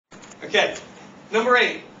Okay. Number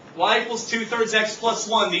 8. Y equals 2/3 x plus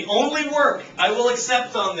 1. The only work I will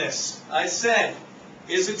accept on this, I said,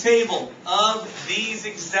 is a table of these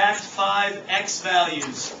exact 5 x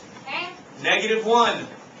values. -1,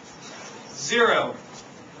 0,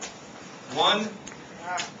 1,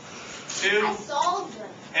 2,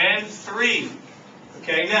 and 3.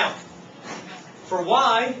 Okay, now, for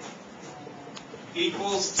y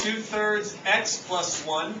equals 2/3 x plus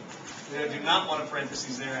 1, I do not want a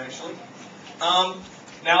parentheses there, actually.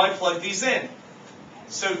 Now I plug these in.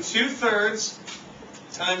 So 2/3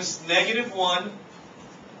 times -1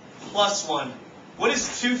 plus 1. What is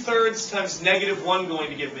 2/3 times -1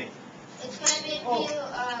 going to give me? It's going to give you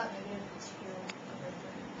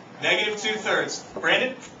 -2/3.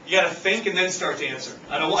 Brandon, you got to think and then start to answer.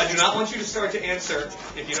 I do not want you to start to answer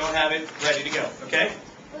if you don't have it ready to go. Okay?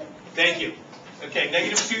 Thank you. Okay,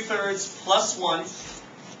 -2/3 plus 1.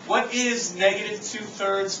 What is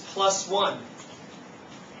 -2/3 plus 1?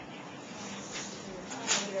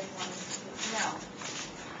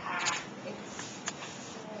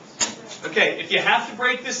 Okay, if you have to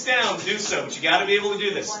break this down, do so, but you got to be able to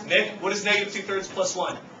do this. Nick, what is -2/3 plus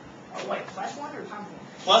 1? Oh, wait, plus 1 or times 1?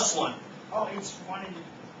 Plus 1. Oh, it's 1 and...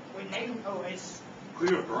 Wait, negative... Oh, it's...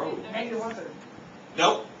 Clear, bro. -1/3.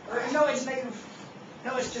 Nope. Or, no, it's negative...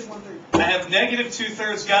 No, it's just 1/3. I have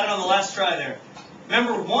 -2/3. Got it on the last try there.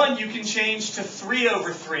 Remember, 1 you can change to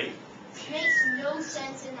 3/3. Makes no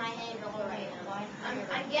sense in my head right now.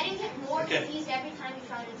 I'm getting more confused every time you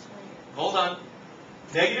try to explain it. Hold on.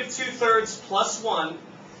 -2/3 plus 1.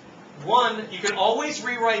 1, you can always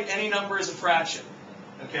rewrite any number as a fraction.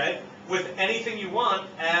 Okay? With anything you want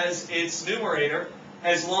as its numerator,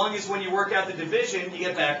 as long as when you work out the division, you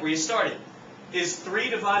get back where you started. Is 3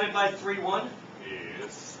 divided by 3 1?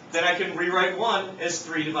 Yes. Then I can rewrite 1 as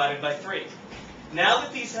 3 divided by 3. Now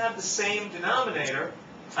that these have the same denominator,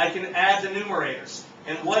 I can add the numerators.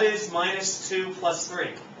 And what is -2 plus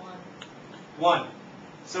 3? 1.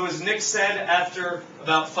 So as Nick said, after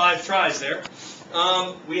about 5 tries there,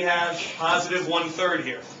 we have positive 1/3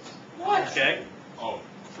 here. What? Okay? Oh,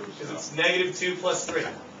 Because it's -2 plus 3.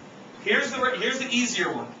 Here's the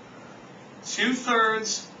easier one.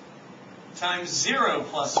 2/3 times 0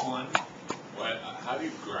 plus 1. what? How do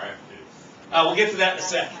you graph this? We'll get to that in a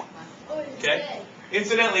sec. Okay?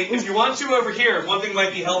 Incidentally, if you want to over here, one thing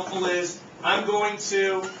might be helpful is I'm going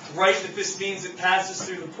to write that this means it passes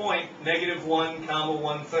through the point -1,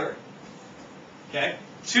 1/3. Okay?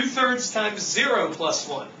 2/3 times 0 plus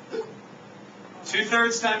 1.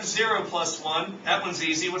 2/3 times 0 plus 1. That one's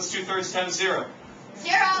easy. What's 2/3 times 0?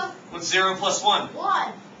 0. What's 0 plus 1?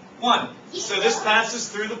 1. 1. So this passes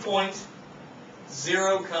through the point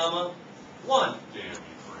 0, 1. Damn you,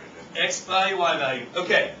 Brandon. X value, Y value.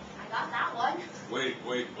 Okay. I got that one. Wait.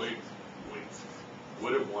 Where did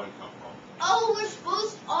 1 come from? Oh, we're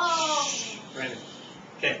supposed to... Oh. Brandon.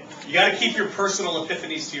 Okay. You got to keep your personal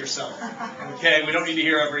epiphanies to yourself. Okay? We don't need to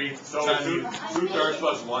hear every So time. 2/3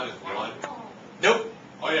 plus 1 is 1? Nope.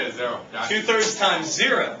 Oh yeah, 0. Gotcha. 2/3 times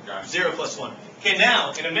 0. Gotcha. 0 plus 1. Okay,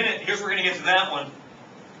 now, in a minute, here's where we're going to get to that one.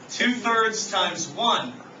 2/3 times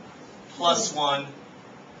 1 plus 1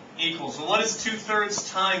 equals. Well, what is 2/3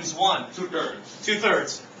 times 1? 2/3.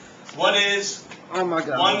 2/3. What is Oh my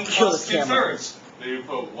God! 1 Kill plus this camera. 2/3? Then you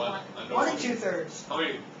put 1 under 1 and 2/3. I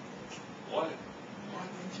mean, what?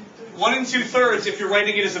 1 and 2/3, if you're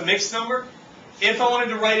writing it as a mixed number. If I wanted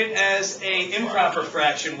to write it as a improper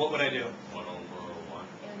fraction, what would I do? 1 over 1.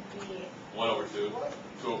 It would be... 1 over 2.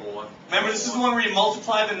 2 over 1. Remember, this is the one where you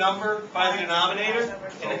multiply the number by the denominator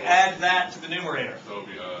and add that to the numerator. So it'll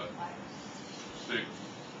be 6.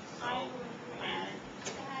 So maybe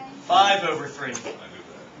 5/3. I do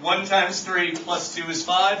that. 1 times 3 plus 2 is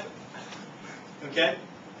 5. Okay?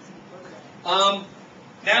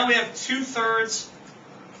 Now we have 2/3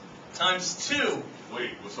 times 2.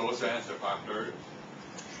 Wait, so what's the answer? 5/3?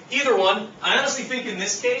 Either one. I honestly think in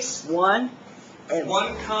this case, 1 and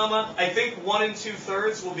 1 comma, I think 1 and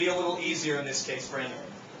 2/3 will be a little easier in this case, Brandon.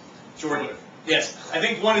 Jordan. Yes, I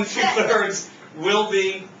think 1 and 2/3 will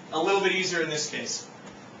be a little bit easier in this case.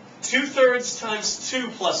 2/3 times 2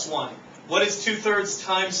 plus 1. What is 2/3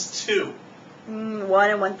 times 2? 1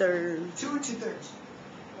 and 1/3. 2 and 2/3.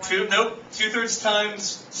 2, nope. 2/3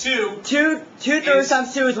 times 2. 2/3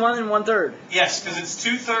 times 2 is 1 and 1/3. Yes, because it's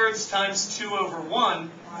 2/3 times 2 over 1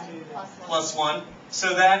 plus 1.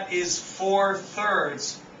 So that is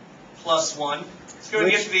 4/3 plus 1. Let's go and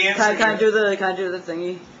get to the answer. Can I do the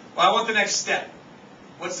thingy? Well, I want the next step.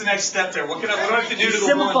 What's the next step there? What do I have to do to the 1?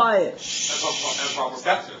 Simplify it. Improper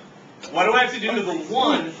fraction. What do I have to do to the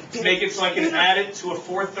 1 to make it so I can add it to a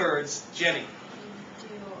 4/3? Jenny. Do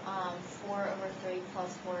 4/3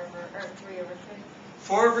 plus 4/... Or 3 over 3.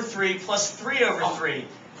 4 over 3 plus 3 over 3.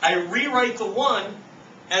 I rewrite the 1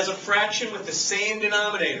 as a fraction with the same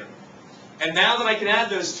denominator. And now that I can add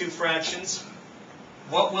those two fractions,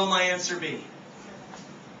 what will my answer be?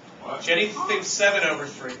 What? Jenny thinks 7 over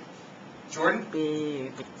 3. Jordan?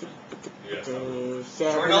 Yes.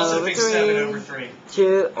 Jordan also thinks 7 over 3.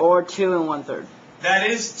 2 or 2 and 1/3. That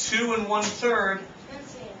is 2 and 1/3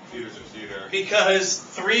 Cheaters are cheater. because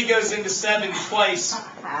 3 goes into 7 twice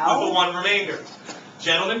with the How? 1 remainder.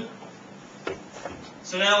 Gentlemen?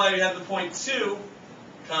 So now I have the point 2,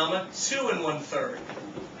 comma, 2 and 1/3.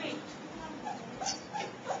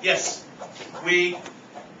 Yes, we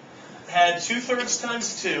had 2/3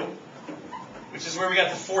 times 2, which is where we got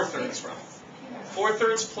the 4/3 from.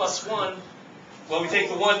 4/3 plus 1, well, we take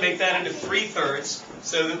the 1, make that into 3/3,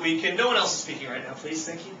 so that we can, no one else is speaking right now, please,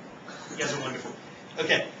 thank you. You guys are wonderful.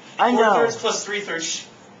 Okay, I know. 4/3 plus 3/3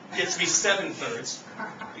 gets me 7/3,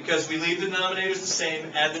 because we leave the denominators the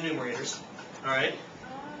same, add the numerators, all right?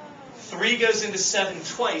 3 goes into 7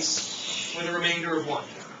 twice with a remainder of 1,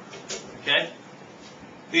 okay?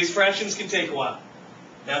 These fractions can take a while.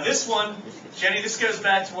 Now this one, Jenny, this goes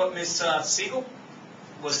back to what Miss Siegel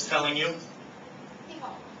was telling you.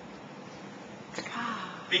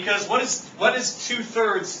 Because what is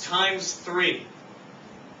 2/3 times 3?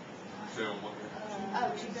 So, Oh,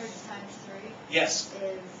 2/3 times 3 Yes.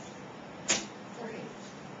 is 3.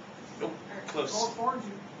 Nope. Close. Roll forward.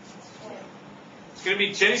 It's going to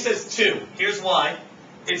be, Jenny says 2. Here's why.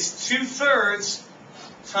 It's 2/3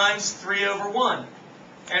 times 3 over 1.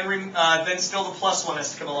 And then still the plus 1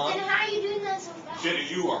 has to come along. Then how are you doing that so fast? Jenny,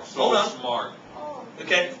 you are Hold so on. smart. Oh.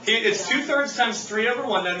 Okay, it's 2/3 times 3 over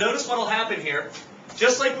 1. Now notice what will happen here.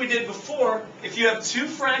 Just like we did before, if you have two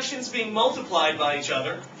fractions being multiplied by each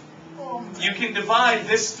other, you can divide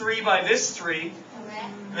this 3 by this 3, Okay.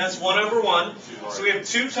 and that's 1 over 1. So we have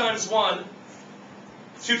 2 times 1,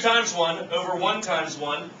 2 times 1 over 1 times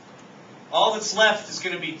 1. All that's left is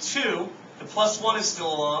going to be 2. The plus 1 is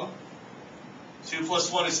still along. 2 plus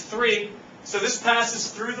 1 is 3. So this passes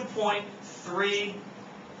through the point 3,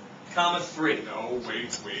 comma 3. No,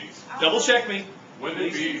 wait. Double check me. Wouldn't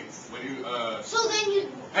it be when you So then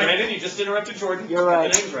you. Brandon, you just interrupted Jordan. You're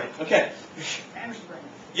right. The name's right. Okay. Anderson brain.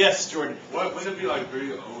 Yes, Jordan. wouldn't it be like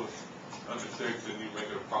 3 over under 6 and you make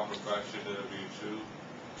it a proper fraction and it'd be 2?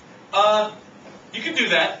 You could do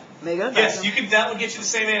that. Make it Yes, better. you could. That would get you the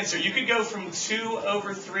same answer. You could go from 2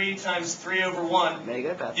 over 3 times 3 over 1. Make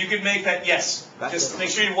it better. You could make that, yes. That's Just it. make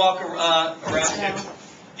sure you walk around it.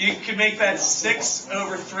 You could make that 6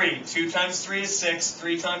 over 3. 2 times 3 is 6.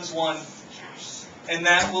 3 times 1. And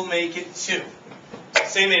that will make it 2.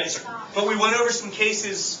 Same answer. But we went over some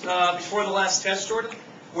cases before the last test, Jordan,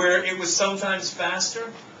 where it was sometimes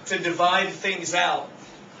faster to divide things out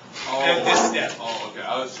at this step. Oh, okay.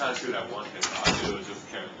 I was trying to do that one thing. I knew it was just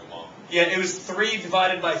carrying them on. Yeah, it was 3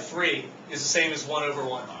 divided by 3 is the same as 1 over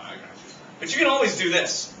 1. Oh, I got you. But you can always do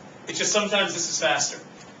this. It's just sometimes this is faster.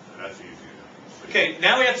 That's easy. Okay,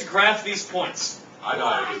 now we have to graph these points. I know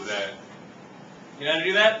how to do that. You know how to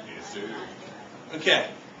do that? Yes, sir. Okay.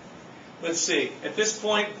 Let's see. At this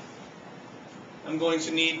point, I'm going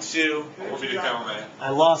to need to... I want to be the cameraman. I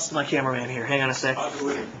lost my cameraman here. Hang on a sec. I'll do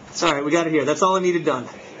it. It's all right. We got it here. That's all I needed done.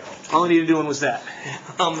 All I needed doing was that.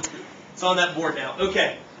 It's on that board now.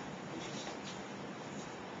 Okay.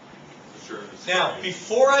 Sure. Now,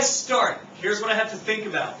 before I start, here's what I have to think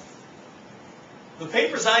about. The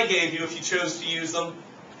papers I gave you, if you chose to use them,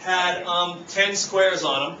 had 10 squares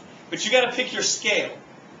on them, but you got to pick your scale.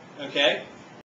 Okay?